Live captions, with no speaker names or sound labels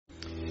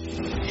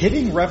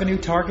Hitting revenue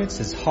targets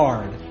is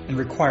hard and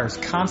requires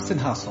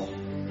constant hustle.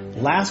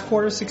 Last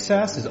quarter's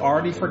success is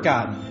already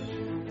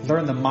forgotten.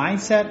 Learn the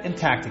mindset and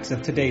tactics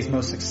of today's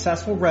most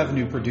successful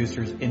revenue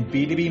producers in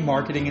B2B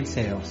marketing and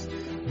sales.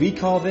 We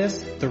call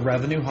this the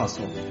revenue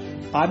hustle.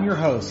 I'm your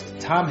host,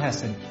 Tom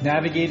Hessen,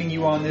 navigating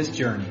you on this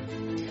journey.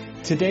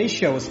 Today's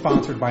show is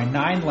sponsored by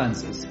 9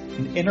 Lenses,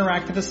 an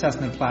interactive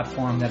assessment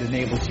platform that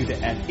enables you to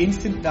add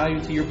instant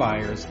value to your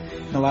buyers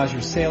and allows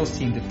your sales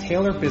team to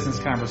tailor business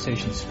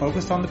conversations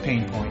focused on the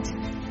pain points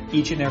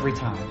each and every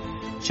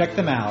time. Check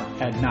them out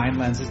at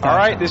 9lenses.com. All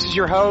right, this is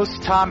your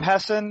host, Tom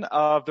Hessen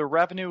of the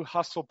Revenue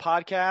Hustle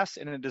podcast,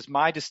 and it is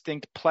my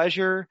distinct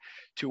pleasure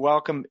to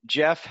welcome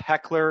Jeff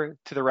Heckler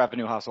to the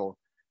Revenue Hustle.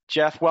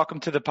 Jeff, welcome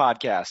to the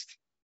podcast.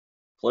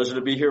 Pleasure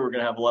to be here. We're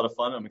going to have a lot of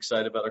fun. I'm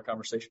excited about our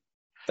conversation.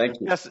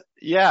 Thank you. Yes,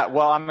 yeah.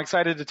 Well, I'm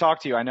excited to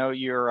talk to you. I know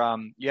you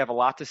have a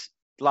lot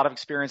of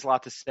experience, a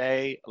lot to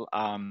say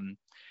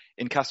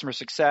in customer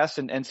success,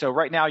 and so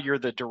right now you're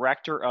the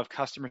director of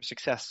customer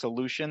success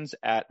solutions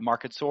at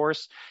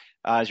MarketSource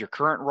as your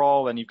current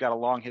role, and you've got a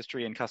long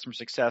history in customer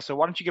success. So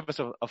why don't you give us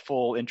a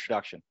full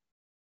introduction?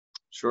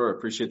 Sure,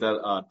 appreciate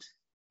that.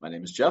 My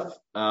name is Jeff.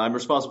 I'm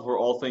responsible for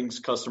all things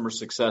customer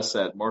success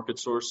at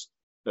MarketSource.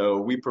 So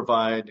we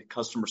provide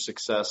customer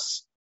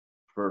success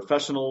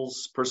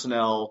professionals,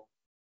 personnel,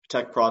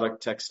 tech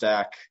product, tech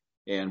stack,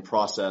 and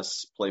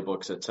process,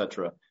 playbooks, et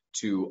cetera,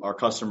 to our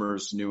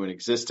customers, new and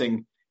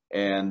existing.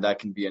 And that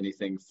can be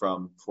anything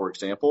from, for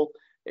example,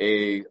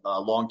 a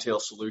long tail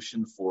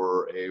solution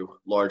for a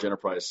large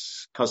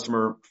enterprise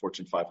customer.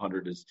 Fortune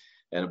 500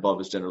 and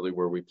above is generally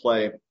where we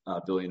play,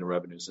 billion in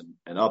revenues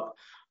and up.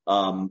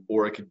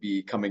 Or it could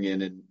be coming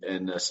in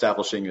and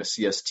establishing a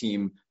CS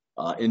team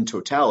in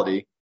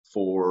totality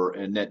for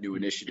a net new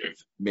initiative.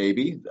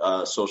 Maybe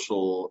a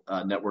social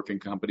networking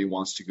company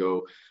wants to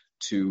go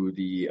to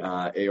the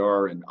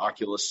AR and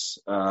Oculus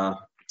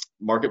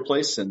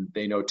marketplace, and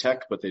they know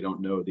tech, but they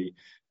don't know the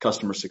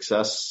customer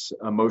success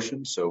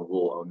motion. So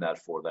we'll own that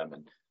for them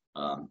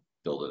and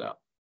build it out.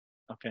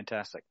 Oh,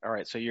 fantastic. All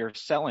right. So you're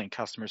selling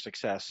customer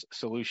success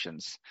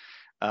solutions.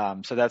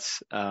 So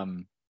that's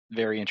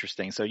very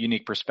interesting. So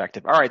unique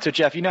perspective. All right. So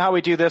Jeff, you know how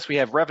we do this. We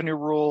have revenue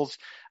rules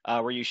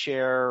where you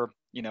share,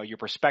 your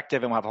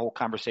perspective, and we'll have a whole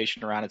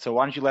conversation around it. So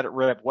why don't you let it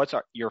rip? What's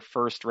your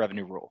first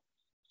revenue rule?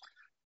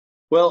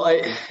 Well,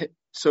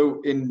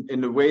 so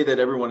in the way that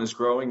everyone is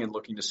growing and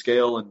looking to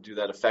scale and do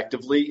that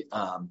effectively,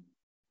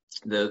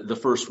 the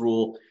first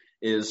rule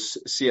is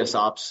CS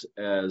ops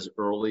as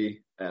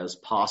early as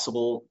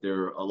possible.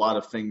 There are a lot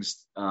of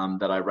things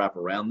that I wrap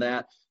around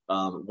that.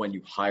 When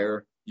you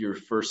hire your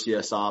first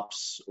CS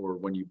ops, or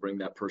when you bring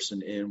that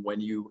person in, when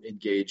you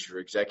engage your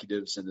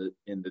executives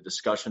in the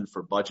discussion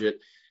for budget,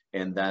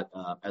 and that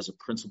as a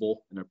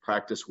principle and a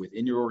practice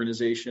within your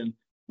organization,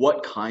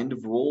 what kind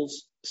of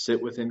roles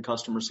sit within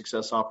customer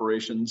success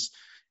operations,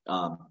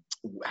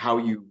 how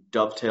you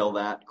dovetail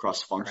that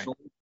cross-functionally,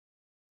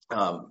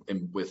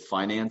 and with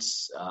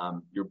finance,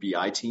 your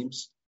BI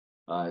teams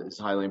is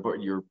highly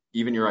important.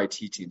 Even your IT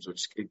teams,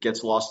 which it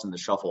gets lost in the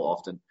shuffle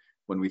often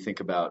when we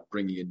think about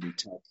bringing in new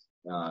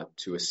tech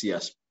to a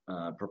CS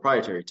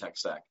proprietary tech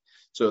stack.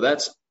 So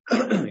that's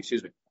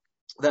excuse me,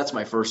 that's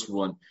my first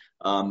one.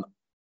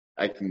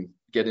 I can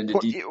get into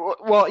detail.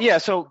 Well, yeah.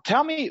 So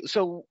tell me,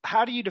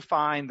 how do you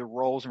define the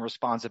roles and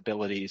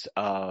responsibilities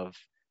of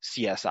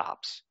CS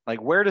ops?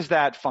 Like, where does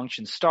that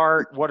function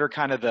start? What are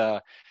kind of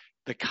the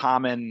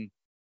common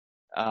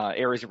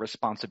areas of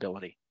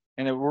responsibility?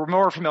 And we're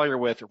more familiar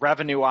with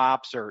revenue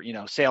ops or,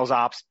 sales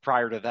ops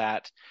prior to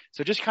that.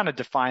 So just kind of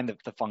define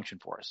the function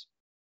for us.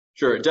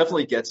 Sure. It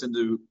definitely gets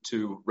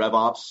into rev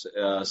ops.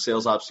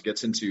 Sales ops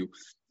gets into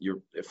your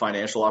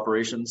financial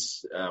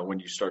operations when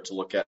you start to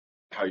look at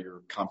how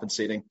you're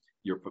compensating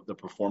the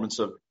performance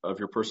of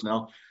your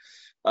personnel.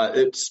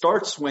 It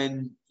starts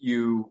when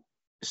you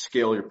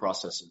scale your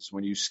processes,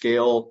 when you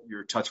scale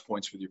your touch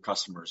points with your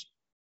customers,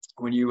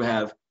 when you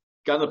have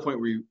gotten to the point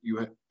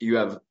where you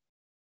have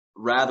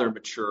rather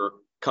mature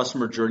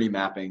customer journey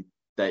mapping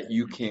that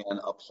you can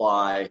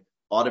apply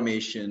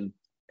automation,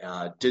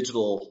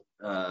 digital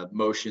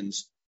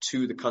motions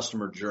to the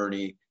customer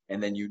journey,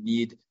 and then you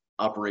need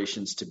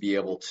operations to be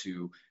able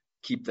to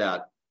keep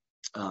that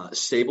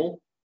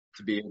stable,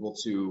 to be able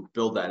to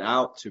build that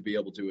out, to be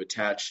able to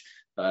attach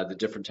the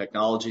different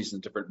technologies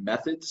and different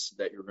methods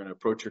that you're going to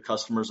approach your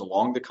customers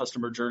along the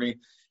customer journey.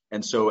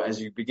 And so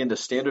as you begin to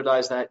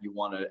standardize that, you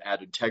want to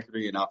add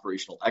integrity and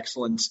operational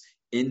excellence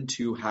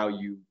into how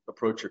you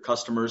approach your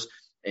customers.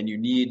 And you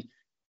need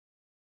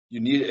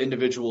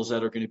individuals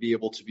that are going to be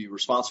able to be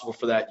responsible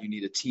for that. You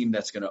need a team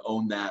that's going to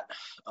own that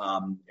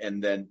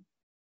and then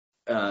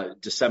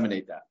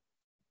disseminate that.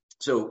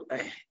 So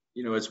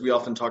as we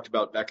often talked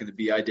about back in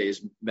the BI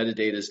days,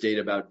 metadata is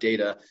data about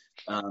data.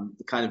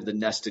 Kind of the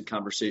nested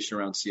conversation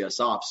around CS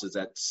ops is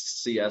that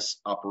CS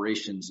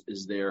operations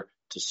is there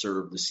to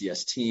serve the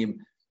CS team,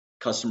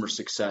 customer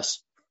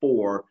success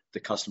for the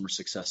customer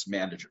success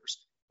managers,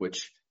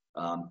 which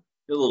a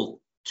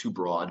little too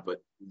broad,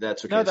 but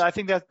that's okay. No, I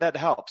think that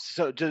helps.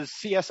 So does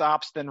CS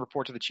Ops then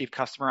report to the Chief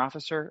Customer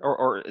Officer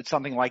or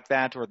something like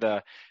that, or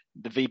the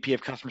VP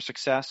of Customer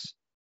Success?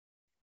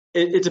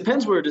 It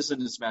depends where it is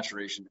in its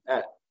maturation.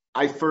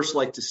 I first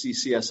like to see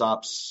CS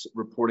Ops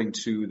reporting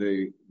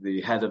to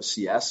the head of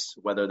CS,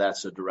 whether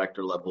that's a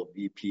director level,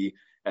 VP,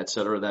 et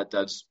cetera.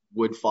 That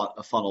would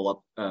funnel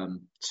up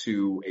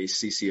to a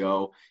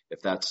CCO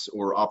if that's,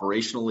 or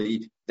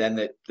operationally.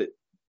 Then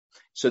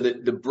so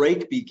the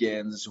break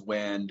begins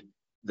when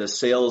the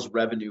sales,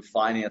 revenue,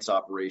 finance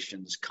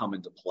operations come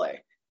into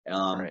play.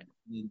 Right.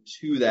 And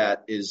to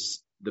that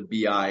is the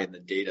BI and the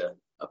data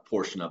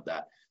portion of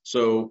that.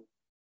 So,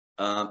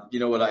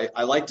 what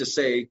I like to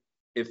say,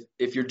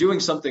 if you're doing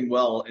something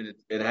well and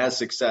it has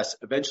success,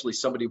 eventually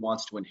somebody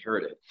wants to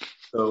inherit it.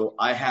 So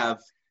I have,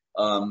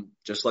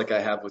 just like I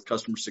have with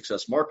customer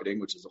success marketing,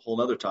 which is a whole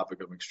other topic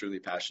I'm extremely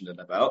passionate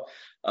about.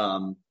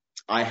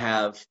 I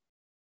have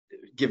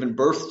given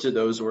birth to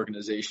those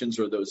organizations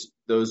or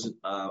those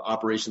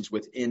operations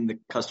within the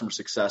customer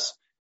success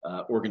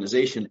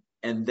organization,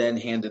 and then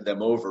handed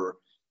them over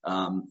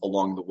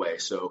along the way.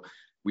 So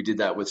we did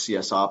that with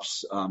CS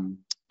Ops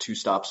 2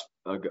 stops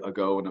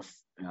ago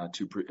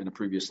in a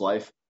previous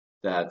life.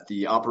 That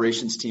the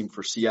operations team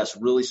for CS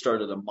really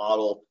started to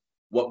model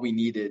what we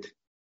needed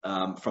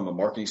from a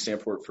marketing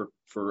standpoint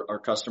for our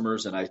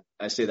customers, and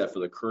I say that for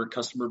the current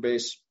customer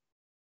base.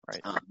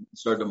 Right.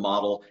 Started to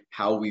model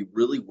how we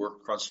really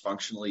work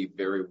cross-functionally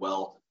very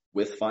well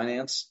with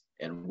finance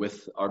and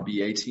with our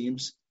BA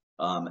teams.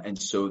 And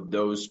so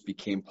those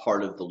became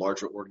part of the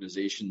larger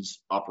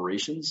organization's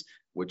operations,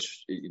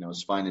 which,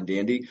 is fine and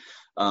dandy.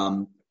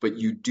 But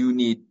you do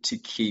need to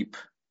keep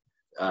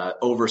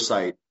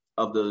oversight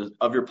of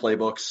your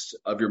playbooks,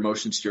 of your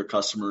motions to your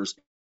customers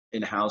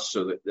in-house,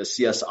 so that the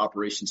CS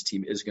operations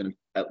team is going to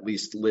at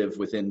least live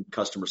within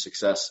customer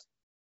success,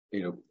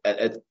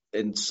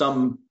 in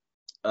some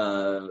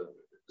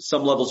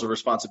levels of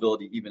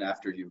responsibility, even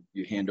after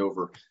you hand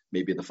over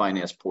maybe the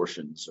finance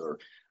portions or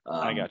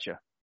I gotcha.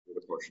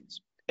 the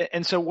portions.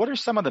 And so what are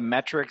some of the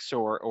metrics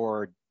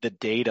or the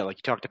data, like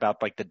you talked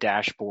about, like the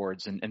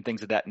dashboards and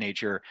things of that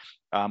nature?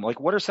 Like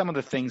what are some of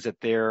the things that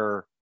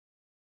they're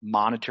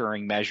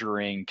monitoring,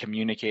 measuring,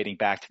 communicating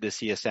back to the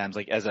CSMs,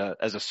 like as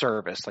a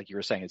service, like you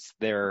were saying, it's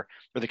there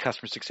for the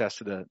customer success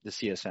to the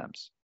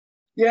CSMs?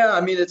 Yeah,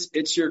 I mean,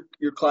 it's your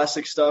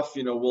classic stuff.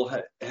 We'll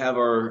have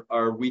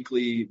our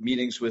weekly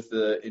meetings with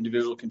the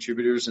individual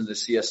contributors and the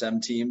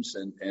CSM teams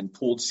and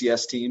pooled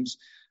CS teams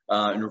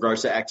in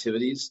regards to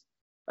activities.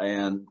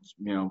 And,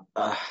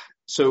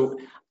 so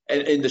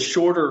in the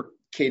shorter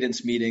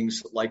cadence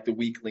meetings, like the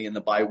weekly and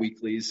the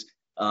biweeklies,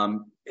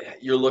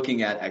 you're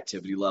looking at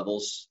activity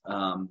levels.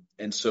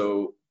 And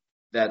so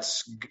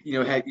that's,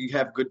 you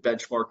have good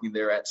benchmarking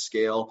there at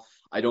scale.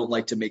 I don't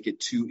like to make it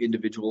too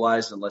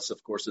individualized unless,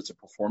 of course, it's a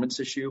performance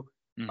issue.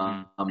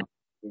 Mm-hmm.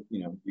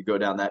 You go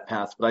down that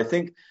path. But I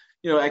think,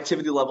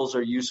 activity levels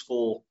are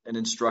useful and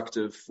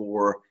instructive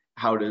for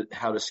how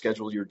to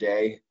schedule your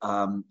day.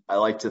 I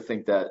like to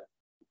think that,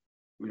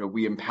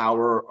 we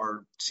empower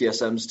our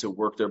CSMs to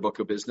work their book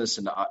of business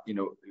and,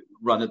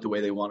 run it the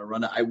way they want to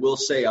run it. I will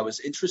say I was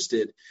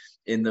interested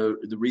in the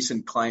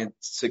recent client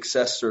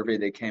success survey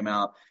that came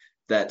out,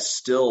 that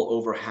still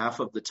over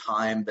half of the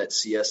time that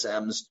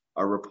CSMs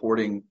are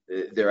reporting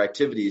their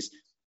activities,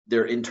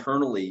 they're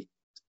internally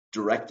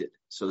directed.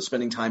 So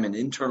spending time in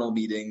internal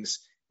meetings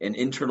and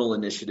internal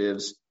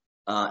initiatives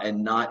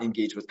and not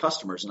engaged with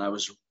customers. And I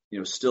was,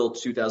 still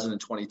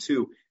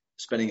 2022,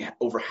 spending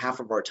over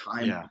half of our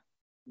time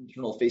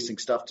internal facing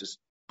stuff just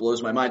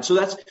blows my mind. So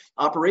that's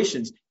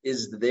operations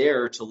is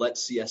there to let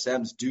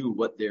CSMs do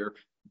what they're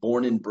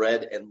born and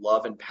bred and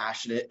love and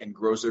passionate and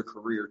grows their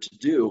career to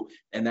do.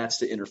 And that's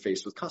to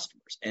interface with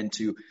customers and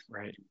to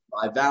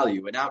provide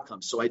value and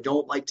outcomes. So I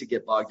don't like to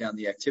get bogged down in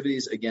the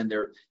activities. Again,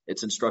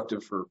 it's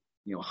instructive for,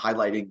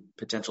 highlighting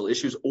potential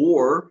issues,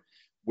 or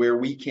where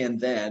we can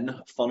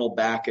then funnel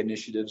back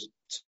initiatives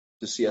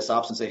to CS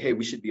Ops and say, hey,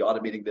 we should be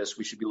automating this.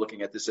 We should be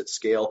looking at this at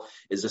scale.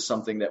 Is this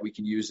something that we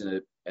can use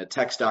in a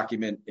text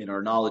document in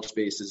our knowledge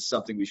base? Is this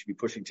something we should be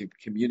pushing to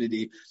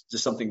community? Is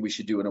this something we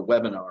should do in a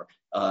webinar,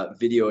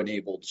 video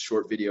enabled,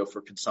 short video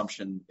for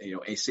consumption,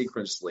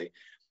 asynchronously?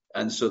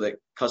 And so that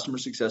customer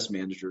success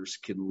managers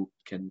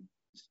can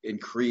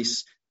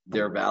increase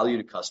their value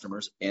to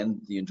customers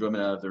and the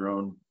enjoyment out of their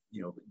own,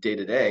 day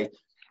to day.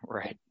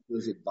 Right.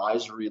 Those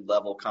advisory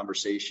level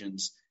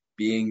conversations,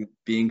 being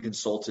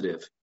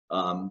consultative,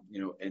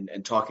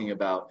 and talking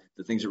about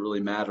the things that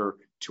really matter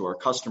to our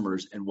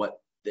customers and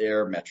what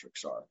their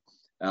metrics are.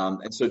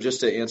 And so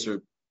just to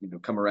answer,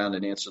 come around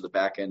and answer the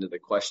back end of the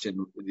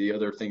question, the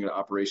other thing in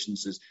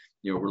operations is,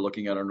 we're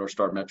looking at our North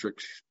Star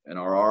metrics and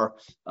RR.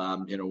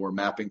 We're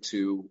mapping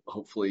to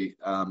hopefully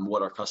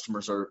what our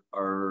customers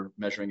are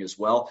measuring as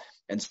well.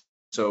 And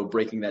so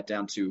breaking that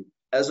down to,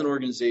 as an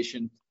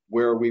organization,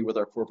 where are we with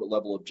our corporate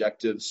level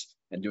objectives,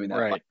 and doing that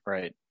right.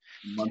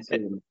 monthly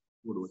and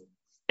quarterly.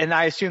 And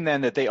I assume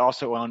then that they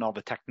also own all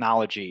the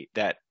technology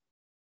that,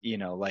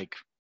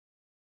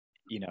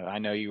 I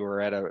know you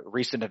were at a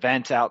recent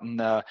event out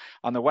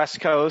on the West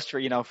Coast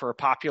for a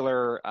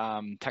popular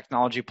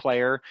technology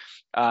player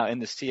in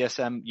the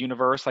CSM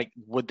universe. Like,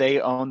 would they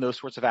own those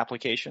sorts of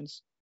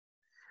applications?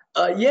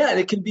 Yeah, and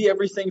it can be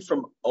everything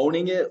from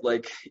owning it,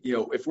 like,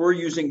 if we're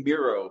using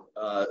Miro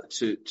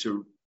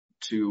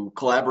to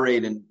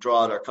collaborate and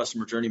draw out our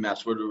customer journey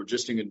maps, whether we're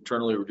just doing it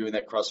internally or we're doing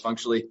that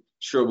cross-functionally,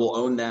 sure, we'll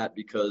own that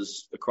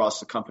because across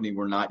the company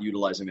we're not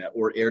utilizing that,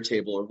 or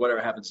Airtable or whatever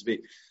it happens to be.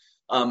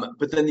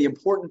 But then the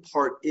important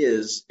part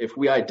is if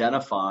we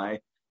identify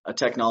a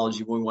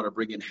technology we want to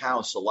bring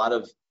in-house, a lot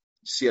of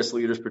CS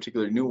leaders,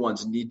 particularly new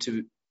ones, need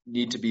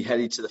to be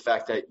heady to the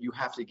fact that you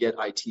have to get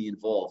IT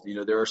involved.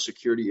 There are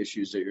security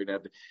issues that you're going to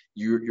have.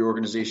 Your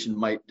organization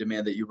might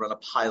demand that you run a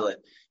pilot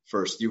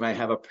first. You might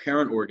have a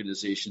parent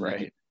organization that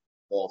needs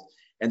involved.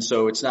 And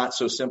so it's not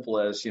so simple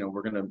as,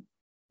 we're going to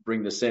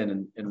bring this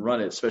in and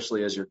run it,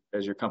 especially as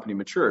your company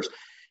matures.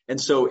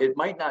 And so it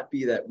might not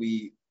be that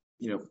we,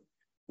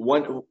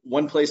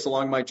 one place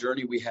along my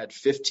journey, we had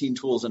 15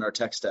 tools in our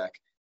tech stack.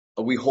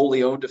 We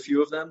wholly owned a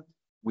few of them.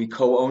 We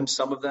co-owned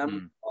some of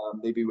them,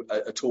 maybe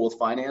a tool with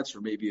finance or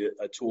maybe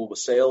a tool with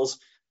sales,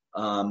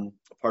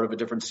 part of a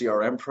different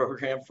CRM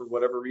program for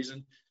whatever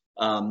reason.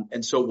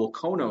 And so we'll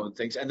co-own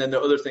things. And then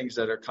the other things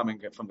that are coming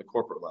from the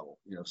corporate level,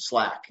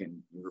 Slack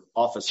and your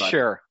Office.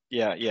 Sure.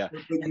 Yeah.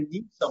 But you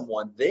need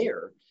someone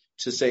there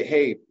to say,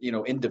 hey,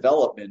 in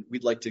development,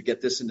 we'd like to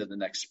get this into the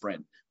next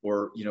sprint,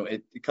 or,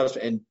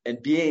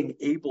 and being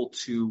able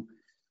to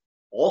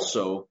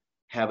also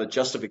have a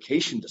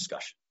justification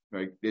discussion,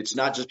 right? It's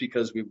not just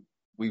because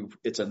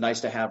it's a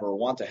nice to have or a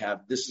want to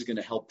have. This is going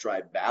to help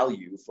drive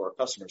value for our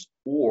customers,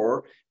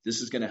 or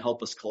this is going to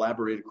help us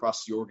collaborate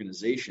across the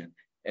organization.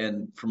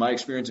 And from my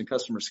experience in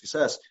customer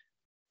success,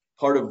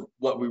 part of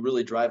what we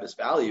really drive as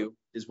value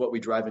is what we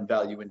drive in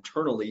value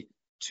internally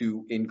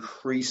to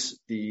increase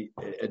to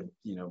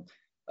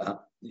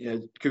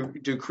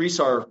increase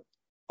our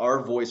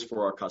voice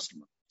for our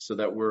customer, so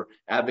that we're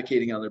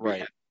advocating on their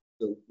behalf.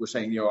 So we're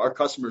saying, our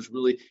customers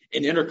really,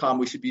 in Intercom,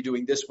 we should be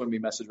doing this when we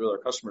message with our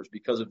customers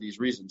because of these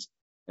reasons.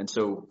 And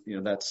so,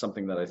 that's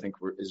something that I think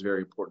is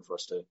very important for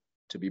us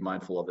to be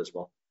mindful of as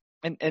well.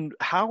 And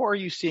how are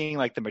you seeing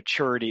like the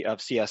maturity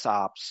of CS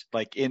Ops,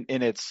 like in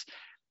its,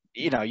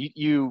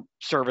 you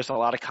service a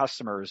lot of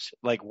customers,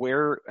 like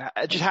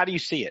how do you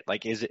see it?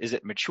 Like, is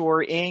it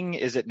maturing?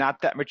 Is it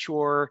not that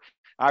mature?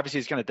 Obviously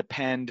it's going to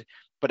depend,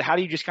 but how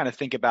do you just kind of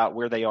think about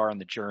where they are on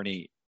the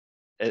journey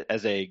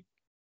as a,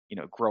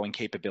 growing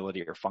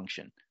capability or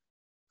function?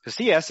 Because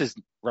CS is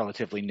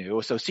relatively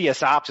new. So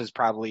CS Ops is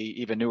probably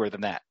even newer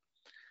than that.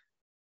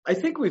 I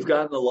think we've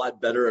gotten a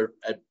lot better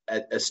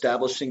at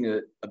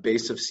establishing a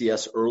base of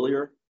CS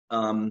earlier,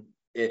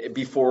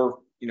 before,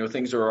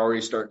 things are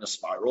already starting to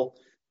spiral.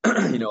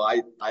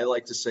 I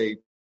like to say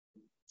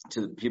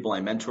to the people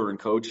I mentor and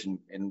coach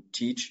and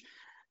teach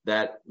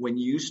that when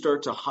you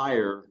start to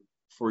hire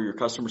for your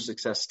customer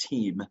success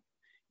team,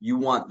 you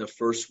want the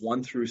first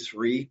 1 through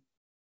 3.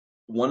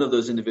 One of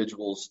those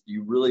individuals,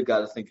 you really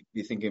got to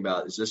be thinking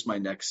about, is this my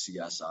next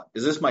CS Ops?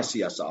 Is this my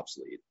CS Ops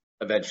lead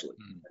eventually?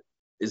 Mm-hmm.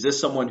 Is this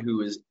someone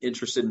who is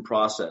interested in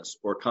process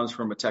or comes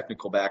from a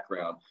technical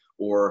background,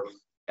 or,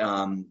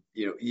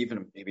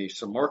 even maybe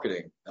some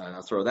marketing?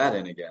 I'll throw that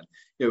in again.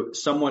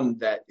 Someone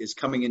that is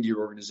coming into your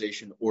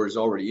organization or is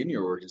already in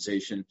your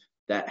organization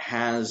that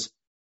has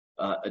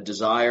a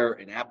desire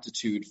and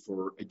aptitude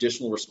for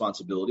additional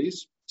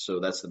responsibilities. So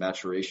that's the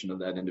maturation of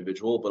that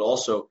individual, but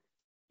also,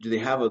 do they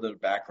have other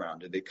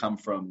background? Do they come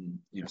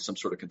from, some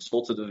sort of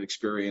consultative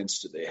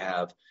experience? Do they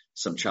have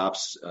some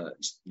chops,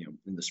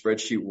 in the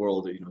spreadsheet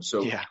world?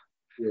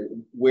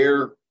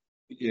 Where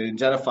you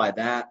identify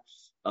that,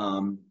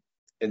 and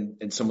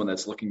someone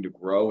that's looking to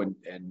grow and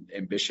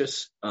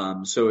ambitious.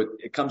 So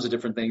it comes to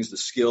different things: the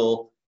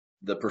skill,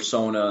 the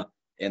persona,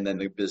 and then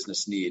the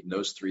business need. And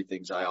those 3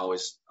 things I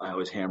always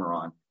hammer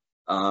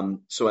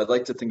on. So I'd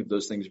like to think of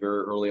those things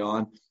very early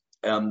on.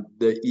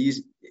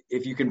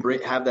 If you can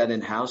have that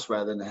in-house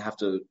rather than have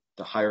to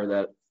hire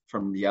that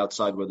from the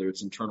outside, whether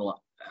it's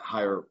internal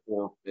hire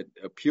or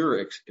a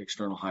pure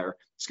external hire,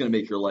 it's going to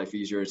make your life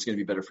easier. It's going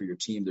to be better for your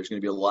team. There's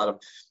going to be a lot of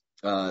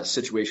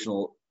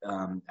situational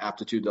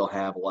aptitude they'll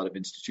have, a lot of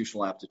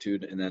institutional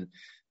aptitude, and then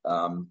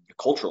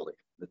culturally,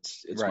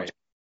 it's right.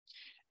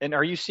 And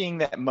are you seeing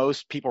that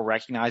most people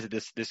recognize that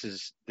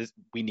this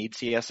we need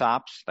CS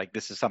Ops? Like,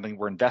 this is something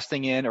we're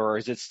investing in, or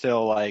is it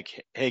still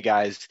like, hey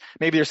guys,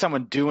 maybe there's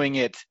someone doing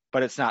it,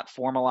 but it's not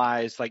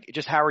formalized? Like,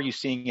 just how are you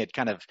seeing it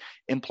kind of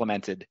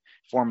implemented,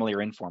 formally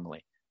or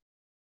informally?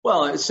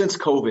 Well, since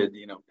COVID,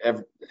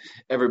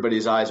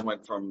 everybody's eyes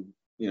went from,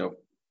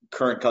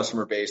 current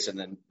customer base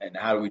and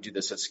how do we do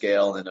this at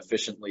scale and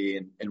efficiently,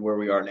 and where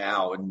we are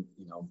now. And,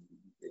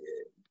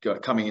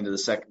 coming into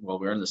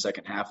we're in the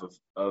second half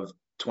of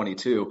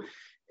 22,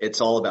 it's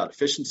all about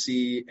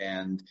efficiency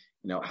and,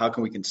 how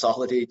can we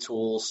consolidate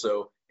tools?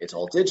 So it's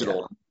all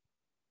digital.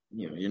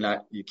 Yeah.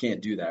 You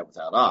can't do that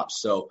without ops.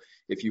 So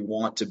if you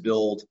want to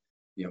build,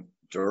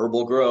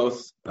 durable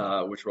growth,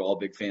 which we're all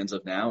big fans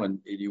of now, and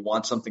you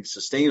want something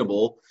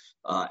sustainable,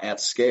 at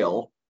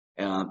scale,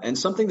 and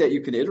something that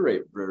you can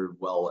iterate very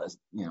well as,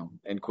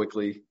 and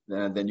quickly.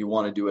 Then you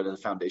want to do it at a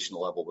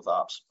foundational level with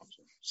ops,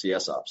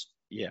 CS ops.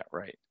 Yeah,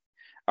 right.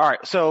 All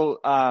right. So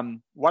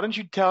why don't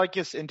you take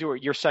us into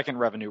your second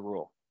revenue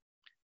rule?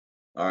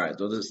 All right.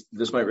 So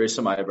this might raise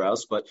some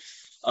eyebrows, but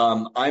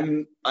I'm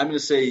going to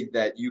say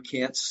that you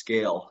can't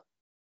scale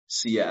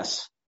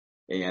CS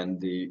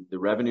and the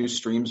revenue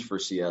streams for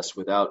CS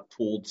without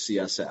pooled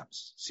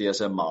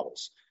CSM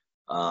models.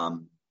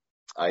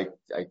 I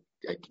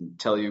can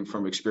tell you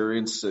from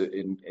experience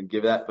and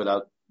give that,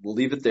 but we'll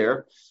leave it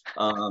there.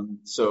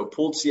 So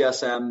pooled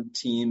CSM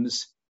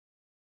teams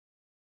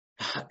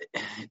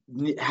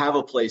have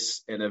a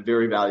place, and a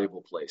very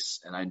valuable place.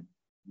 And I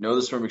know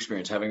this from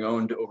experience, having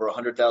owned over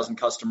 100,000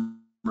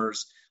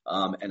 customers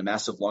and a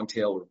massive long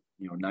tail,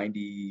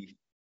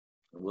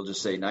 we'll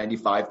just say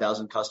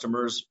 95,000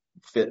 customers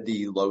fit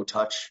the low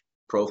touch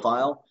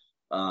profile.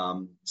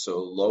 So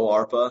low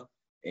ARPA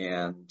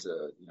and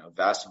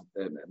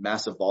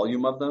massive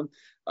volume of them,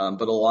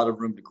 but a lot of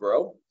room to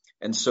grow.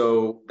 And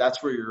so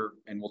that's where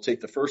and we'll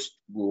take the first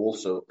rule.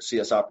 So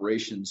CS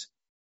operations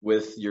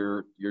with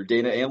your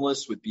data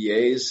analysts, with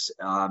BAs,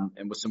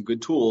 and with some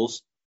good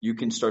tools, you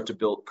can start to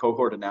build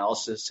cohort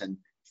analysis and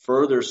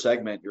further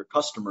segment your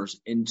customers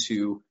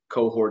into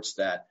cohorts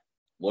that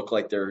look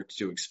like they're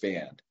to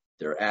expand.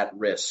 They're at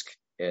risk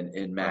and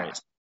in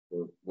max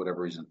for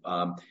whatever reason.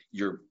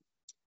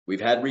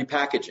 We've had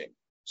repackaging.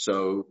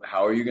 So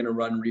how are you going to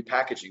run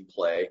repackaging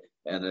play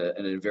and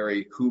a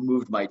very who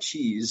moved my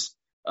cheese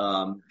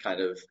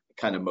kind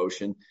of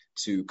motion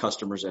to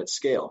customers at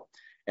scale?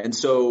 And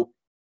so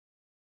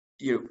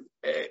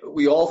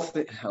we all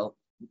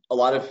a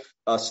lot of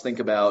us think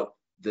about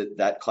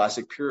that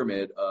classic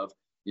pyramid of,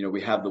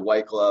 we have the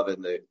white glove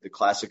and the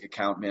classic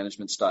account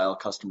management style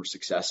customer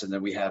success, and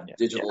then we have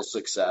digital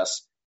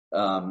success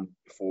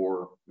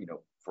for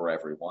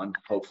everyone,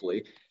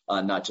 hopefully,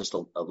 not just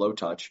a low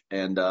touch.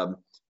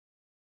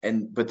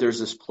 But there's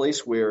this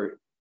place where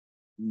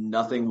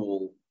nothing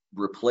will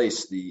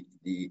replace the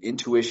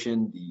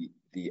intuition,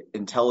 the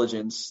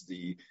intelligence,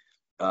 the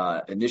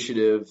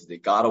initiative, the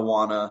gotta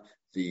wanna,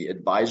 the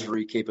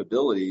advisory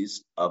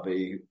capabilities of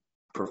a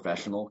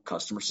professional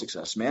customer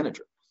success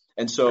manager.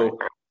 And so,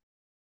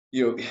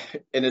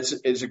 and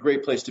it's a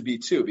great place to be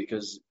too,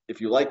 because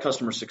if you like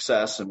customer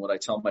success, and what I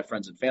tell my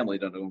friends and family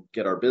don't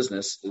get our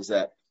business is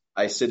that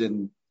I sit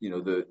in,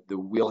 the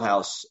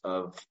wheelhouse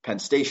of Penn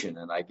Station,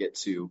 and I get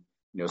to,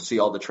 see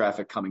all the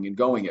traffic coming and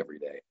going every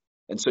day.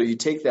 And so you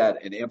take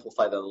that and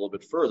amplify that a little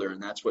bit further,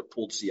 and that's what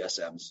pooled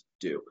CSMs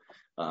do.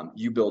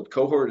 You build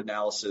cohort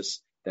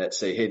analysis that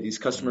say, hey, these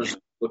customers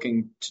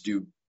looking to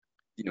do,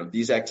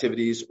 these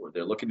activities, or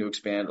they're looking to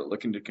expand or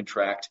looking to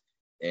contract,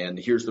 and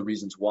here's the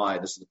reasons why.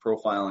 This is the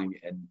profiling,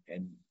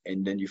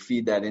 and then you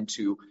feed that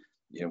into,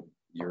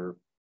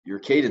 your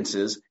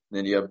cadences. And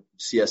then you have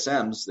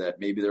CSMs that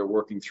maybe they're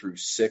working through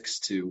 6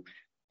 to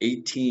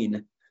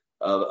 18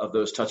 of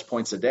those touch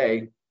points a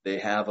day. They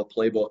have a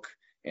playbook,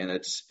 and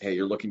it's, hey,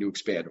 you're looking to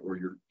expand, or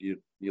you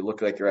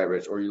look like you're at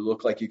risk, or you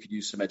look like you could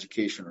use some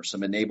education or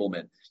some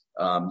enablement.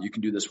 You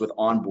can do this with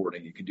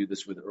onboarding. You can do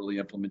this with early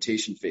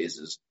implementation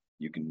phases.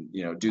 You can,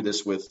 do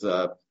this with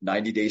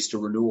 90 days to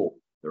renewal.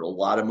 There are a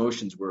lot of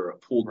motions where a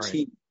pooled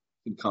team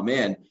can come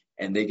in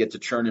and they get to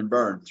churn and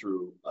burn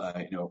through,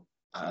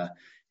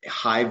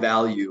 high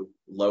value,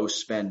 low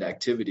spend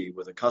activity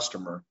with a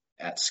customer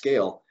at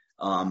scale.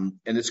 And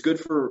it's good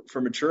for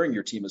maturing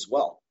your team as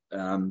well.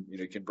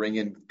 You can bring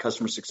in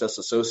customer success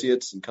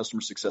associates and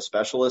customer success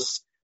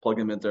specialists, plug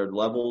them at their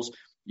levels.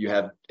 You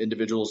have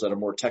individuals that are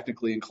more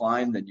technically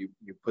inclined, then you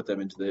put them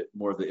into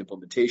more of the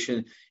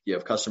implementation. You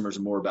have customers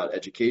more about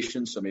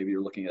education, so maybe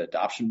you're looking at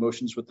adoption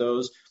motions with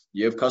those.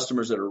 You have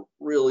customers that are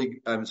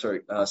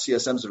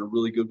CSMs that are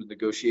really good with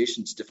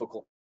negotiations,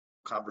 difficult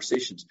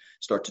conversations.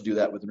 Start to do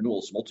that with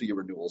renewals, multi-year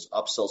renewals,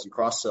 upsells and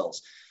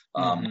cross-sells,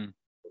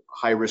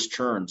 high-risk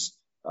churns,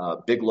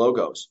 big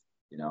logos,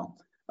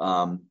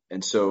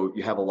 and so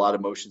you have a lot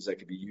of motions that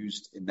can be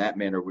used in that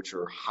manner, which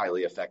are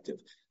highly effective.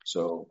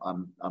 So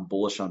I'm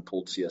bullish on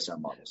pooled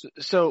CSM models.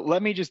 So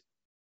let me just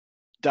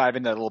dive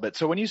into that a little bit.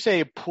 So when you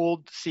say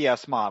pooled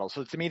CS model,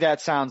 so to me that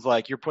sounds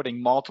like you're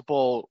putting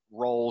multiple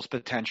roles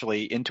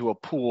potentially into a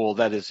pool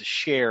that is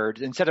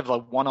shared instead of a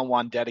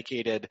one-on-one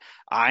dedicated,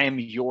 I am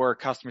your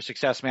customer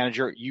success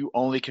manager, you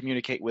only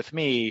communicate with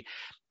me.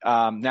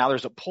 Now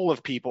there's a pool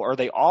of people. Are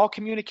they all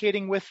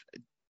communicating with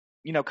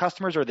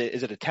customers, or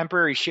is it a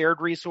temporary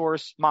shared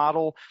resource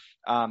model?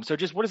 So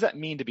just what does that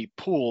mean to be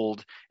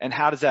pooled, and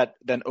how does that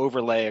then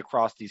overlay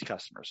across these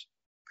customers?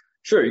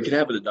 Sure, you can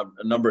have it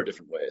a number of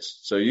different ways.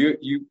 So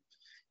you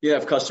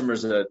have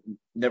customers that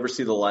never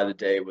see the light of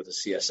day with a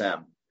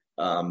CSM,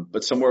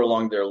 but somewhere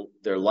along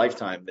their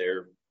lifetime,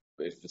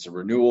 if it's a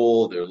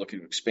renewal, they're looking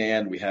to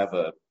expand. We have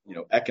a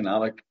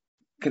economic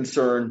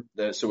concern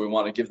so we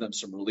want to give them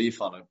some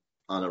relief on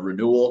a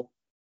renewal,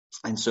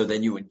 and so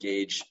then you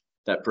engage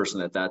that person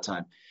at that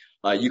time.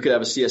 You could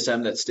have a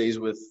CSM that stays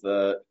with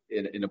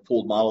in a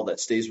pooled model that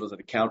stays with an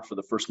account for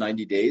the first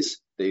 90 days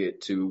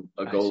to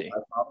a go live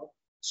model.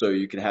 So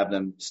you can have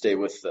them stay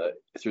with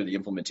through the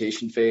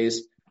implementation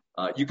phase.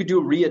 You could do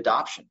a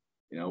readoption.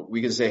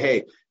 We can say,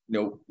 hey,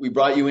 we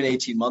brought you in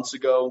 18 months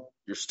ago.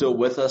 You're still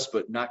with us,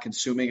 but not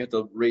consuming at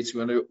the rates we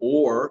want to,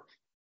 or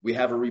we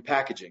have a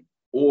repackaging,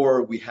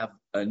 or we have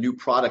a new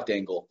product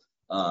angle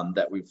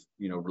that we've,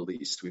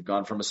 released. We've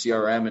gone from a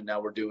CRM and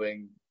now we're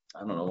doing,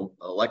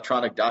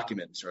 electronic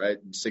documents, right?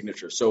 And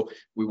signatures. So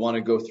we want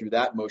to go through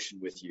that motion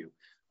with you.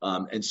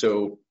 And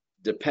so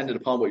dependent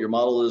upon what your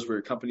model is, where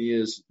your company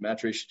is,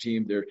 maturation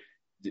team,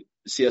 the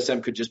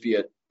CSM could just be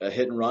a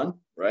hit and run,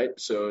 right?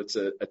 So it's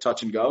a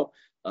touch and go.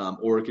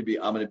 Or it could be,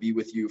 I'm going to be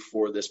with you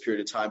for this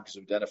period of time because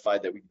we've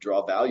identified that we can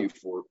draw value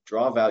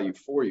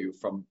for you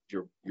from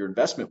your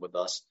investment with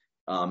us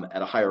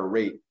at a higher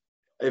rate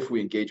if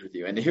we engage with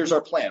you. And here's our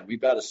plan. We've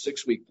got a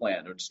 6-week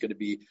plan. It's going to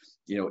be,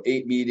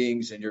 8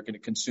 meetings, and you're going to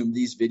consume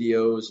these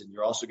videos, and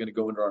you're also going to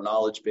go into our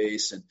knowledge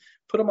base and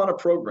put them on a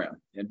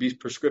program and be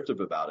prescriptive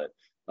about it,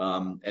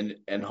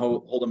 and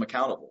hold them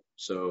accountable.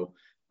 So,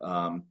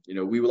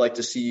 we would like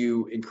to see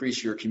you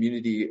increase your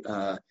community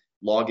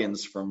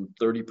logins from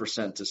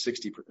 30% to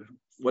 60%,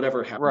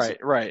 whatever happens.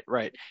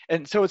 Right.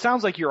 And so it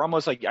sounds like you're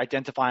almost like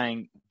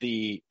identifying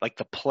the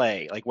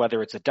play, like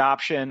whether it's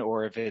adoption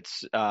or if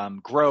it's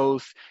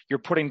growth, you're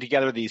putting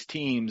together these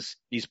teams,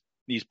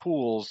 these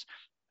pools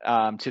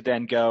to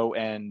then go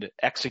and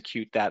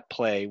execute that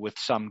play with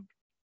some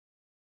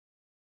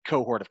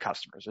cohort of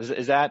customers.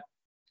 Is that?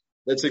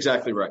 That's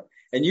exactly right.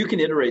 And you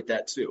can iterate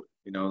that too.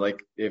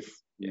 Like if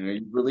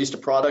you released a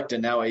product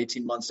and now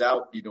 18 months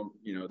out,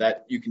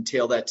 that you can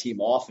tail that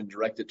team off and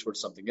direct it towards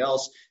something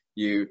else.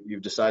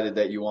 You've decided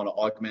that you want to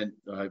augment,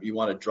 you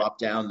want to drop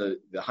down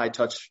the high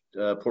touch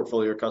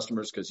portfolio of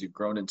customers because you've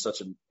grown in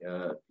such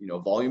a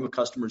volume of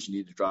customers. You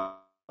need to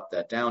drop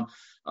that down,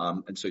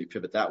 and so you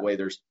pivot that way.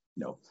 There's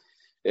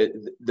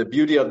the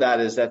beauty of that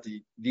is that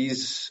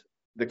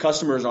the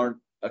customers aren't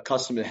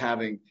accustomed to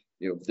having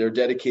their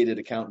dedicated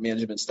account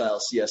management style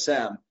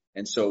CSM.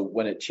 And so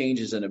when it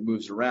changes and it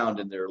moves around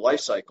in their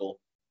life cycle,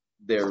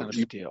 they're not a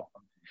big deal.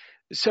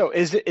 So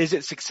is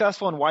it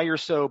successful, and why you're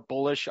so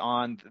bullish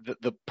on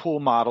the pool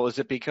model? Is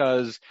it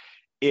because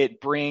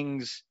it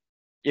brings,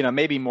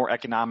 maybe more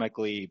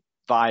economically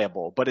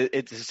viable, but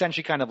it's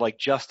essentially kind of like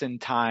just in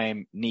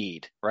time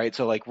need, right?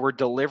 So like we're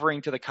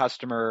delivering to the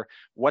customer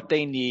what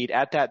they need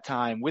at that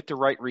time with the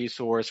right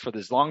resource for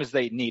as long as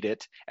they need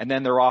it, and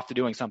then they're off to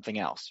doing something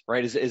else,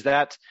 right? Is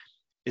that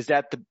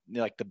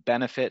the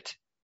benefit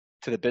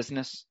to the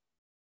business?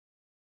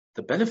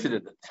 The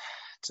benefit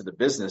to the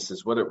business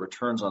is what it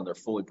returns on their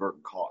fully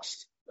burdened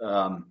cost.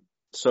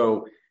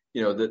 So,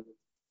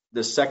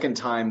 the second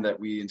time that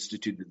we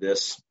instituted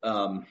this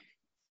in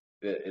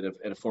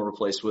a former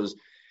place was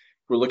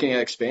we're looking at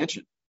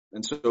expansion.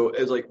 And so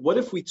it's like, what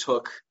if we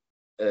took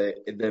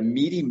the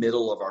meaty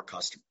middle of our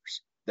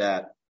customers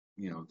that,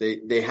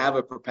 they have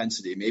a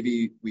propensity,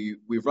 maybe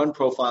we've run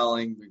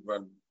profiling, we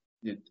run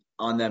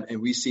on them,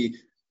 and we see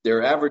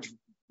their average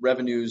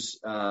revenues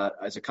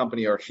as a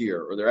company are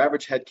here, or their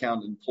average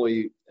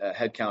employee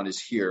headcount is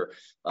here.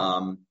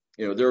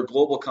 They're a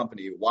global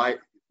company.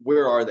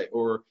 Where are they?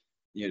 Or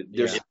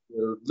they're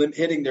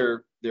hitting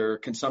their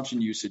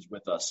consumption usage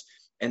with us.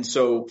 And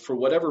so for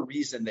whatever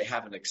reason, they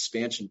have an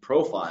expansion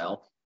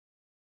profile.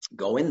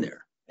 Go in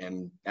there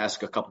and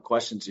ask a couple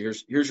questions.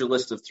 Here's your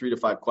list of 3 to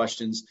 5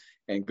 questions,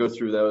 and go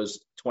through those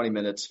 20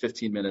 minutes,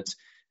 15 minutes.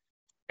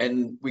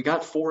 And we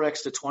got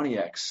 4x to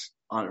 20x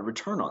on a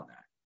return on that.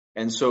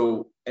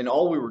 And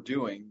all we were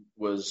doing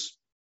was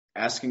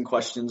asking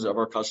questions of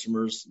our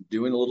customers,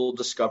 doing a little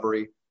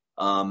discovery,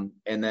 and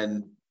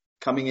then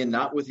coming in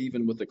not with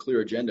a clear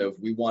agenda of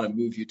we want to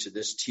move you to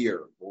this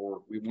tier,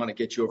 or we want to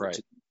get you over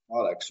to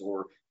products,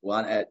 or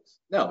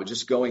but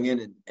just going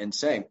in and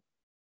saying,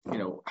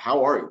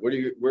 how are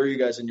you? Where are you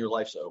guys in your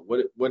life? So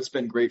what's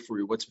been great for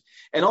you?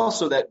 And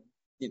also that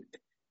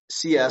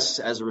CS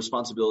has a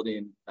responsibility,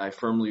 and I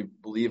firmly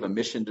believe a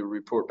mission to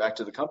report back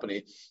to the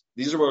company.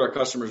 These are what our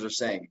customers are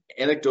saying,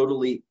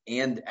 anecdotally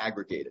and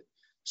aggregated.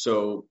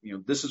 So,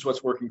 this is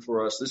what's working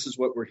for us. This is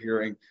what we're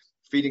hearing,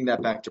 feeding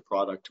that back to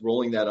product,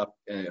 rolling that up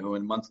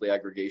in monthly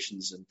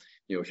aggregations. And,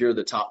 here are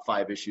the top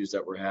 5 issues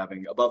that we're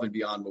having above and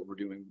beyond what we're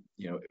doing,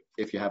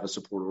 if you have a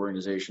support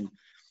organization.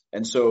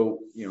 And so,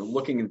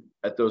 looking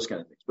at those kind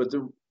of things. But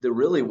there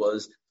really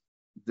was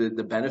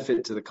the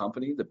benefit to the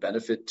company, the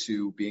benefit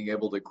to being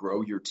able to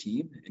grow your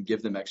team and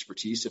give them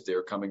expertise if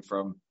they're coming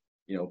from,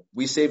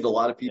 we saved a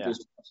lot of people's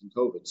jobs in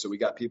COVID. So we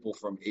got people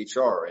from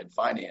HR and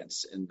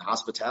finance and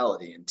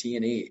hospitality and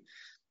T&E.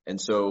 And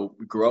so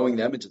growing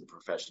them into the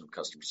profession of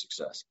customer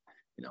success,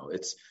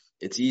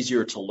 it's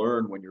easier to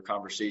learn when your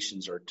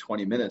conversations are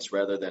 20 minutes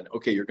rather than,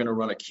 okay, you're going to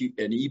run an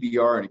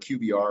EBR and a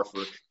QBR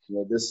for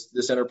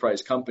this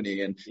enterprise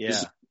company. And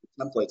this is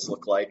what templates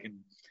look like. And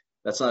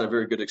that's not a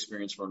very good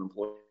experience for an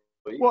employee.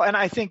 Well, and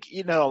I think,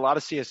 a lot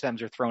of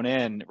CSMs are thrown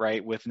in,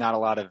 right, with not a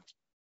lot of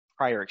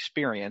prior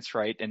experience,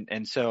 right?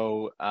 And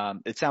so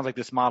it sounds like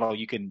this model,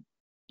 you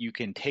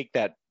can take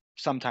that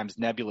sometimes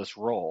nebulous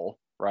role,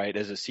 right?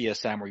 As a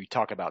CSM, where you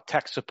talk about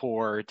tech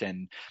support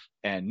and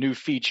new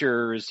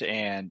features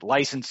and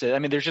licenses. I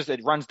mean,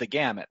 it runs the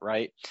gamut,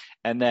 right?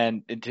 And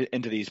then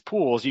into these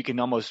pools, you can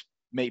almost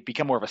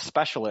become more of a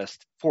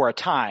specialist for a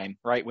time,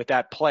 right? With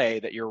that play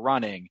that you're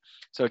running.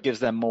 So it gives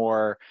them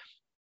more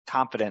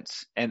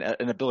confidence and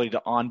an ability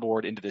to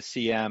onboard into the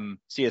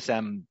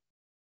CSM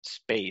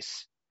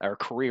space or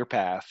career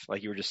path,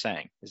 like you were just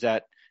saying. Is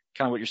that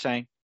kind of what you're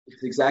saying?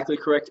 It's exactly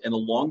correct. And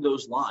along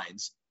those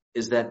lines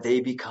is that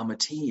they become a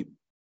team.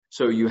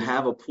 So you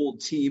have a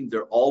pooled team.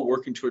 They're all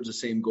working towards the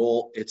same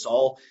goal. It's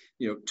all,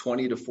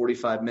 20 to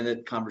 45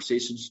 minute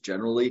conversations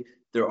generally.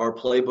 There are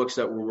playbooks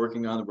that we're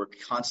working on that we're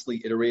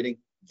constantly iterating.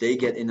 They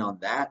get in on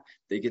that.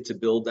 They get to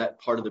build that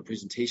part of the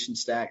presentation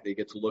stack. They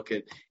get to look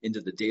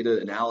into the data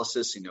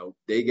analysis.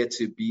 They get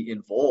to be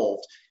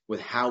involved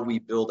with how we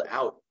build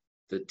out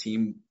the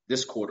team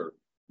this quarter,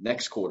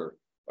 next quarter.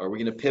 Are we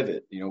going to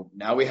pivot?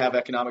 Now we have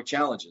economic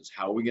challenges.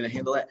 How are we going to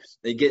handle that?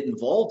 They get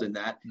involved in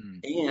that,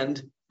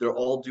 and they're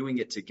all doing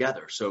it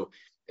together. So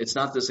it's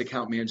not this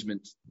account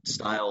management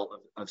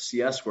style of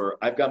CS where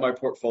I've got my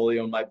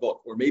portfolio in my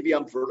book, or maybe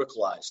I'm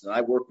verticalized and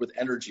I work with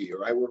energy,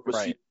 or I work with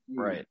right,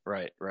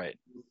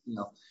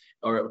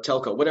 or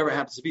telco, whatever it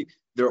happens to be.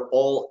 They're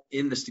all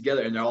in this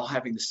together, and they're all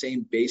having the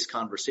same base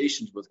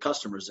conversations with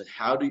customers. And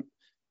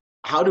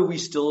how do we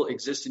still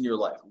exist in your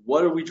life?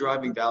 What are we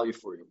driving value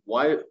for you?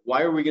 Why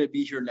are we going to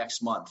be here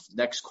next month,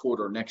 next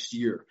quarter, next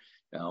year?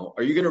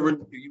 Are you going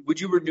to would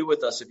you renew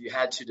with us if you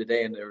had to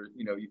today? And there,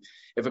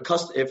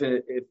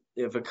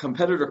 if a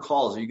competitor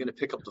calls, are you going to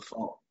pick up the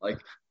phone?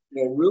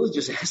 Really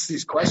just ask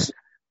these questions.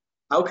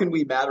 How can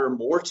we matter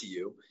more to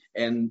you?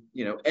 And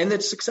and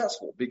it's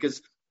successful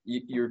because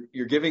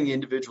you're giving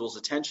individuals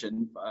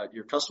attention,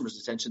 your customers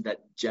attention that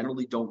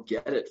generally don't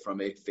get it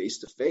from a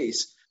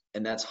face-to-face.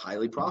 And that's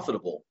highly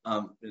profitable,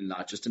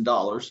 not just in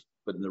dollars,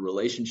 but in the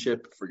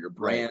relationship, for your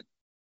brand,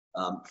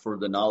 for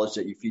the knowledge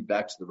that you feed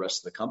back to the rest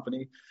of the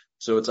company.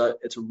 So it's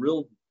a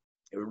real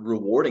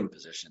rewarding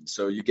position.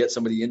 So you get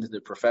somebody into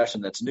the profession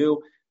that's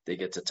new, they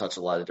get to touch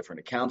a lot of different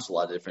accounts, a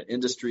lot of different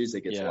industries,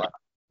 they get to learn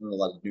a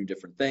lot of new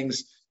different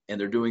things, and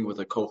they're doing it with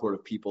a cohort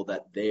of people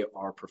that they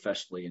are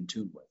professionally in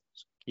tune with.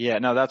 Yeah,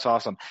 no, that's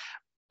awesome.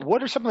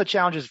 What are some of the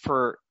challenges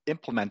for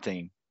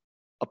implementing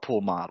a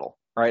pool model?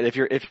 Right.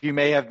 If you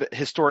may have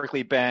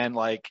historically been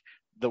like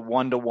the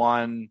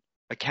one-to-one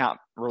account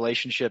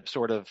relationship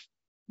sort of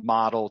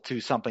model to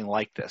something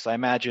like this, I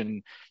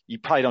imagine you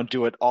probably don't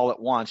do it all at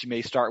once. You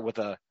may start with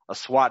a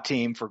SWAT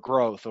team for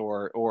growth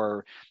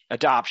or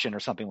adoption or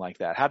something like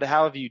that.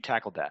 How have you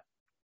tackled that?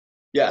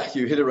 Yeah,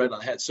 you hit it right on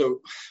the head. So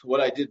what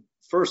I did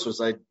first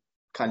was I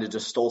kind of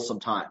just stole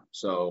some time.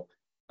 So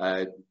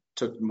I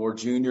took more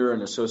junior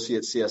and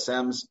associate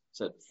CSMs,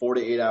 said 4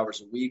 to 8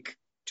 hours a week.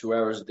 2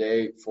 hours a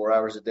day, 4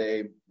 hours a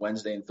day,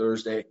 Wednesday and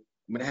Thursday.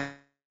 I'm going to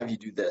have you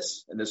do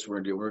this, and this we're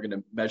going to do. We're going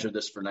to measure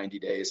this for 90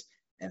 days,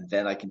 and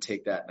then I can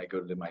take that and I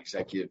go to my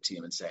executive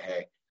team and say,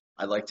 hey,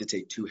 I'd like to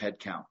take 2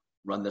 headcount,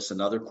 run this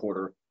another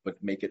quarter, but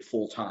make it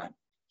full time.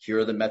 Here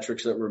are the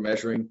metrics that we're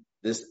measuring.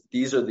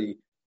 These are the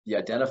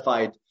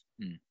identified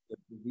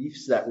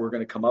beliefs that we're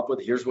going to come up with.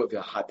 Here's what we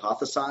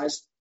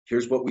hypothesized.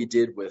 Here's what we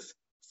did with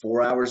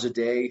 4 hours a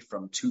day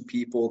from 2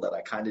 people that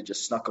I kind of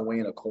just snuck away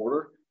in a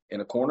corner.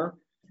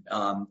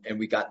 And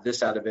we got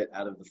this out of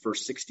the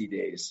first 60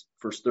 days,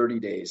 first 30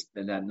 days,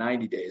 then that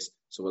 90 days.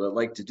 So what I'd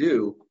like to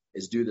do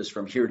is do this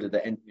from here to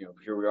the end.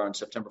 Here we are on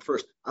September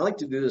 1st. I like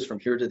to do this from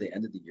here to the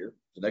end of the year,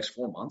 the next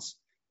 4 months,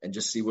 and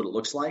just see what it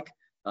looks like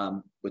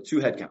with 2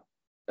 headcount.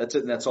 That's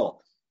it, and that's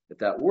all. If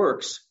that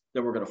works,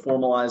 then we're going to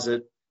formalize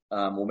it.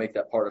 We'll make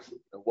that part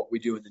of what we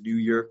do in the new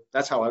year.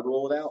 That's how I'd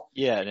roll it out.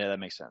 Yeah, that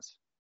makes sense.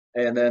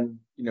 And then,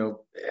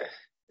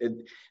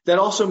 that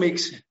also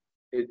makes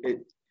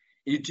it.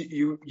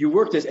 You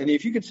work this, and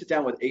if you can sit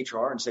down with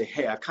HR and say,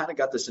 hey, I've kind of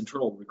got this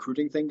internal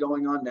recruiting thing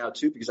going on now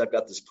too, because I've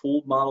got this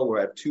pooled model where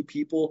I have 2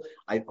 people.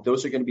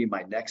 Those are going to be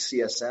my next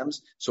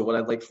CSMs. So what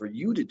I'd like for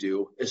you to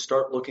do is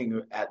start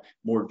looking at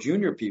more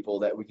junior people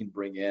that we can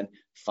bring in.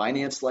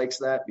 Finance likes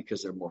that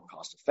because they're more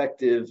cost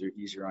effective. They're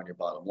easier on your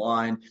bottom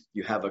line.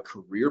 You have a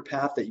career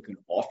path that you can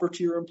offer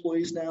to your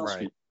employees now.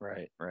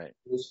 Right.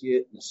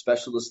 Associate and a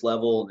specialist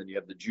level, and then you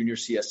have the junior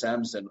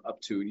CSMs and up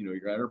to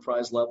your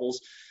enterprise levels.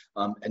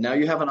 And now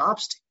you have an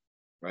ops team,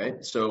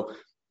 right? So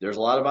there's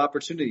a lot of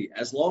opportunity.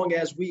 As long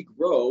as we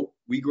grow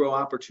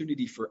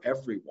opportunity for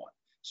everyone.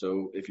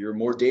 So if you're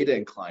more data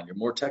inclined, you're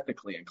more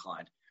technically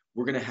inclined,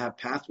 we're going to have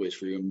pathways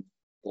for you. And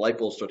the light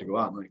bulbs start to go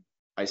out. I'm like,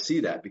 I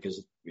see that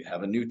because we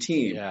have a new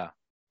team,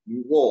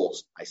 new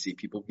roles. I see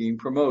people being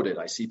promoted.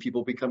 I see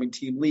people becoming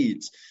team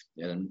leads.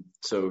 And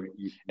so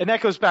and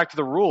that goes back to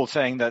the rule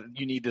saying that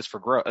you need this for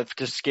growth,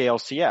 to scale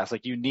CS.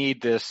 Like you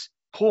need this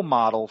pool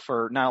model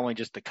for not only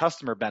just the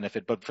customer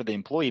benefit, but for the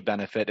employee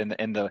benefit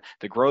and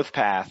the growth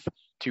path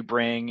to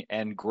bring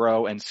and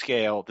grow and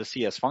scale the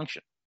CS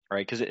function,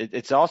 right? Because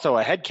it's also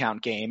a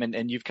headcount game,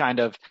 and you've kind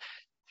of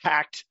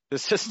hacked the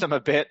system a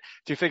bit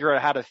to figure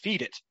out how to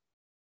feed it.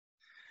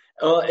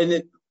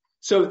 And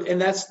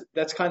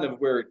that's kind of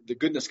where the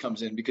goodness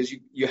comes in, because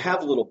you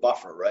have a little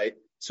buffer, right?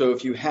 So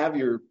if you have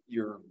your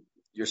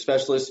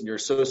specialists and your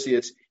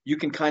associates, you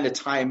can kind of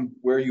time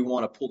where you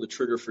want to pull the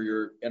trigger for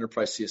your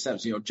enterprise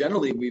CSMs.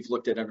 Generally we've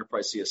looked at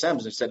enterprise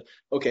CSMs and said,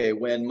 okay,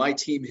 when my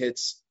team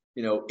hits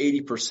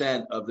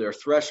 80% of their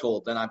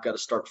threshold, then I've got to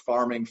start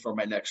farming for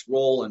my next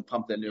role and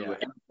pump that new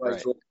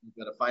enterprise role.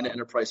 You've got to find an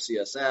enterprise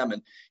CSM.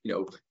 And,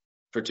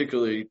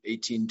 particularly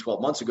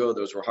 18-12 months ago,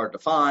 those were hard to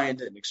find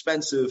and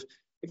expensive.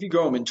 If you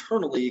grow them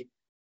internally,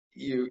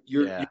 you're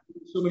doing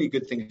so many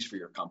good things for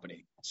your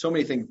company, so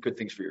many good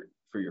things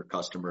for your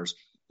customers.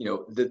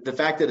 The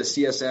fact that a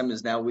CSM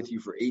is now with you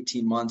for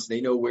 18 months,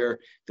 they know where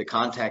the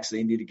contacts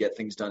they need to get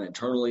things done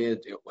internally.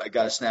 I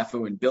got a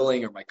snafu in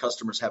billing, or my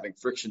customer's having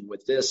friction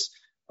with this.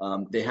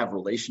 They have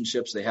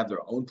relationships. They have their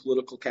own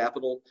political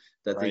capital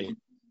that they can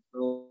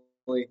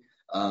internally.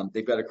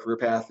 They've got a career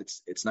path.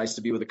 It's nice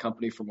to be with a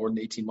company for more than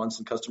 18 months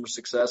in customer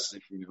success.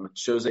 It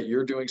shows that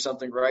you're doing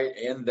something right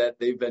and that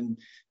they've been,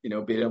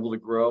 being able to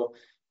grow.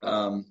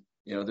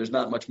 There's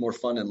not much more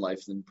fun in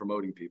life than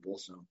promoting people.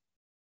 So.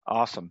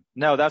 Awesome.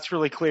 No, that's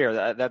really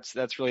clear.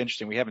 That's really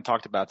interesting. We haven't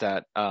talked about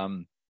that.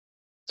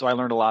 So I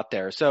learned a lot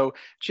there. So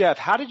Jeff,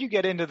 how did you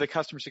get into the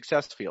customer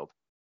success field?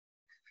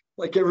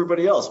 Like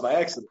everybody else, by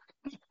accident.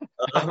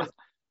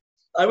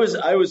 I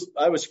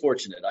was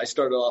fortunate. I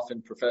started off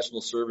in professional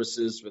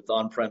services with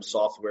on-prem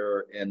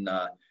software in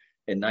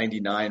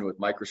 99 with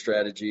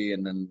MicroStrategy,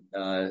 and then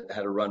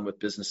had a run with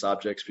Business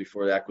Objects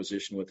before the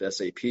acquisition with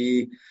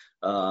SAP.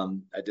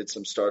 I did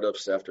some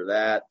startups after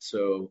that.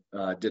 So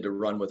did a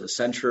run with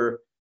Accenture.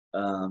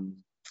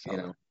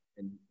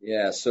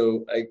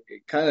 So I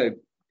kind of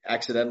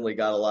accidentally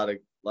got a lot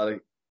of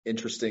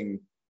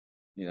interesting,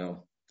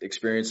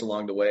 experience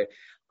along the way.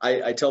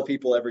 I tell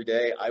people every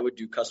day I would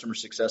do customer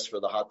success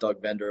for the hot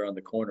dog vendor on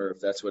the corner if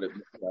that's what it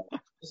means.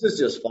 This is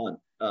just fun.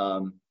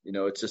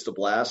 It's just a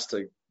blast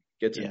to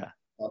get to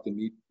talk and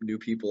meet new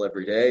people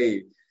every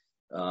day.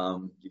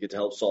 You get to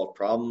help solve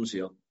problems.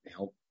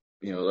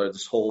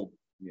 This whole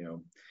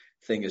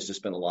thing has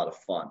just been a lot of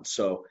fun.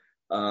 So,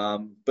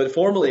 but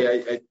formally,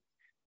 I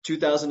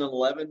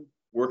 2011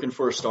 working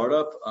for a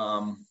startup.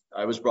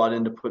 I was brought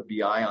in to put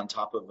BI on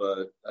top of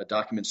a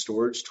document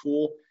storage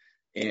tool.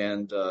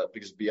 And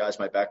because BI is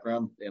my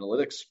background,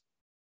 analytics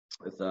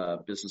with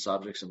Business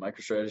Objects and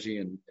MicroStrategy,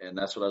 and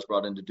that's what I was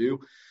brought in to do.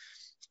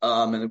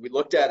 And then we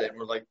looked at it and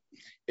we're like,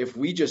 if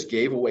we just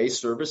gave away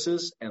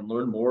services and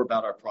learned more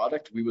about our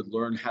product, we would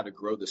learn how to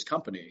grow this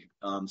company.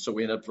 So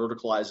we ended up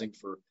verticalizing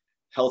for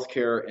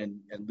healthcare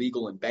and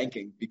legal and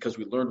banking because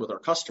we learned with our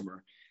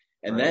customer.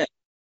 And then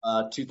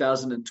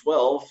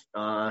 2012,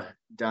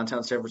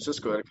 downtown San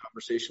Francisco, I had a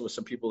conversation with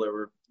some people that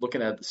were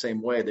looking at it the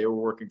same way. They were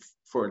working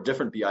for a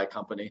different BI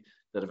company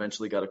that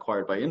eventually got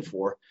acquired by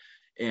Infor.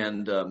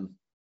 And,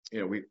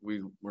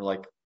 we were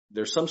like,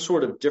 there's some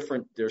sort of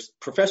there's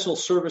professional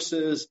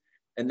services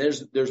and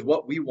there's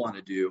what we want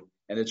to do.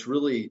 And it's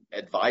really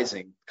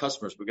advising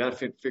customers. We got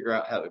to figure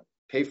out how to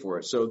pay for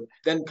it. So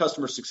then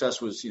customer success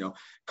was,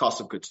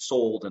 cost of goods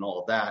sold and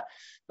all of that.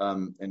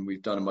 And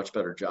we've done a much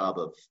better job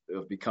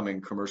of becoming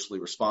commercially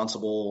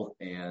responsible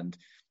and,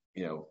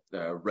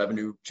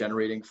 revenue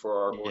generating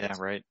for our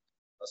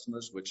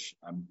customers, which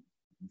I'm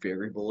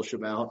very bullish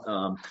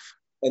about.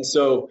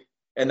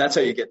 And that's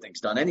how you get things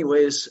done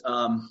anyways.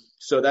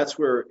 So that's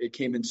where it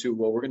came into,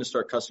 well, we're going to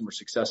start customer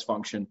success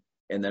function,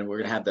 and then we're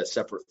going to have that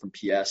separate from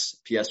PS.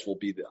 PS will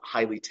be the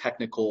highly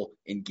technical,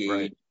 engaged.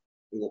 Right.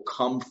 It will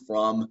come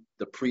from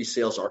the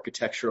pre-sales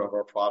architecture of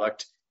our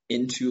product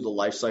into the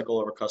life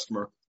cycle of our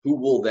customer, who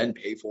will then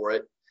pay for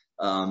it.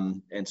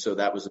 And so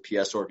that was the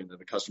PS organ that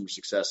the customer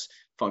success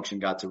function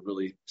got to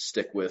really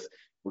stick with.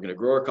 We're going to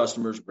grow our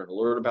customers. We're going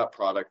to learn about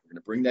product. We're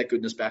going to bring that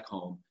goodness back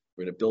home.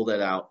 We're going to build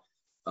that out.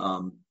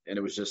 And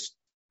it was just,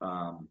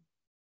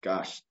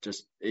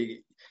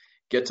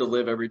 get to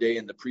live every day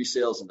in the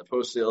pre-sales and the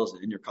post-sales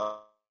and in your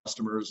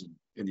customers and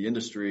in the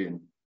industry, and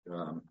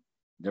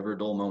never a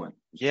dull moment.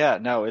 Yeah,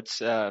 no,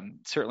 it's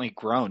certainly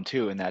grown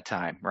too in that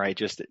time, right?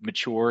 Just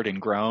matured and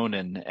grown,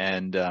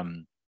 and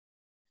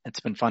it's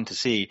been fun to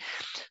see.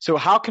 So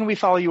how can we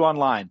follow you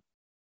online?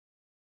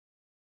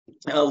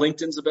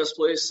 LinkedIn's the best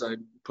place. I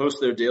post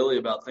there daily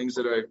about things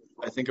that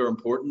I think are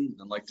important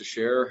and like to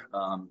share.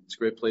 It's a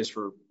great place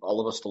for all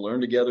of us to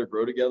learn together,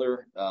 grow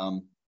together.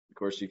 Of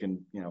course, you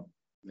can,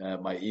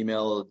 my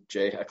email,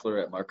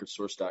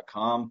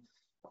 jheckler@marketsource.com.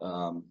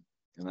 And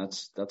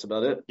that's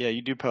about it. Yeah,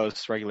 you do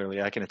post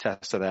regularly. I can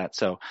attest to that.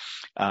 So,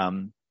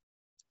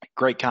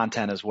 great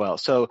content as well.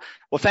 So,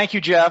 well, thank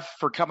you, Jeff,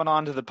 for coming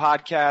on to the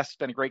podcast. It's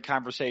been a great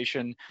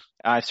conversation.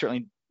 I've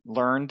certainly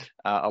learned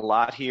a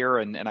lot here,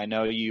 and I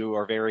know you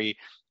are very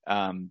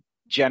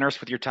generous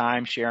with your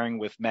time, sharing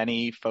with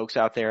many folks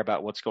out there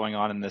about what's going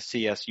on in the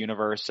CS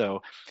universe.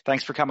 So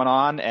thanks for coming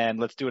on, and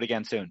let's do it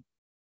again soon.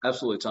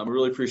 Absolutely, Tom. I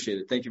really appreciate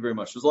it. Thank you very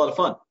much. It was a lot of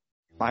fun.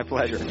 My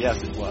pleasure.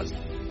 Yes, it was.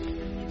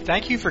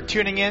 Thank you for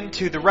tuning in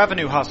to The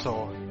Revenue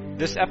Hustle.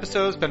 This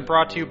episode has been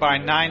brought to you by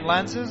 9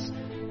 Lenses.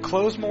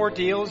 Close more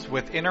deals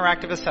with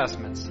interactive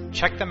assessments.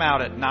 Check them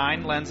out at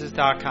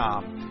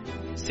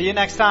 9lenses.com. See you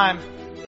next time.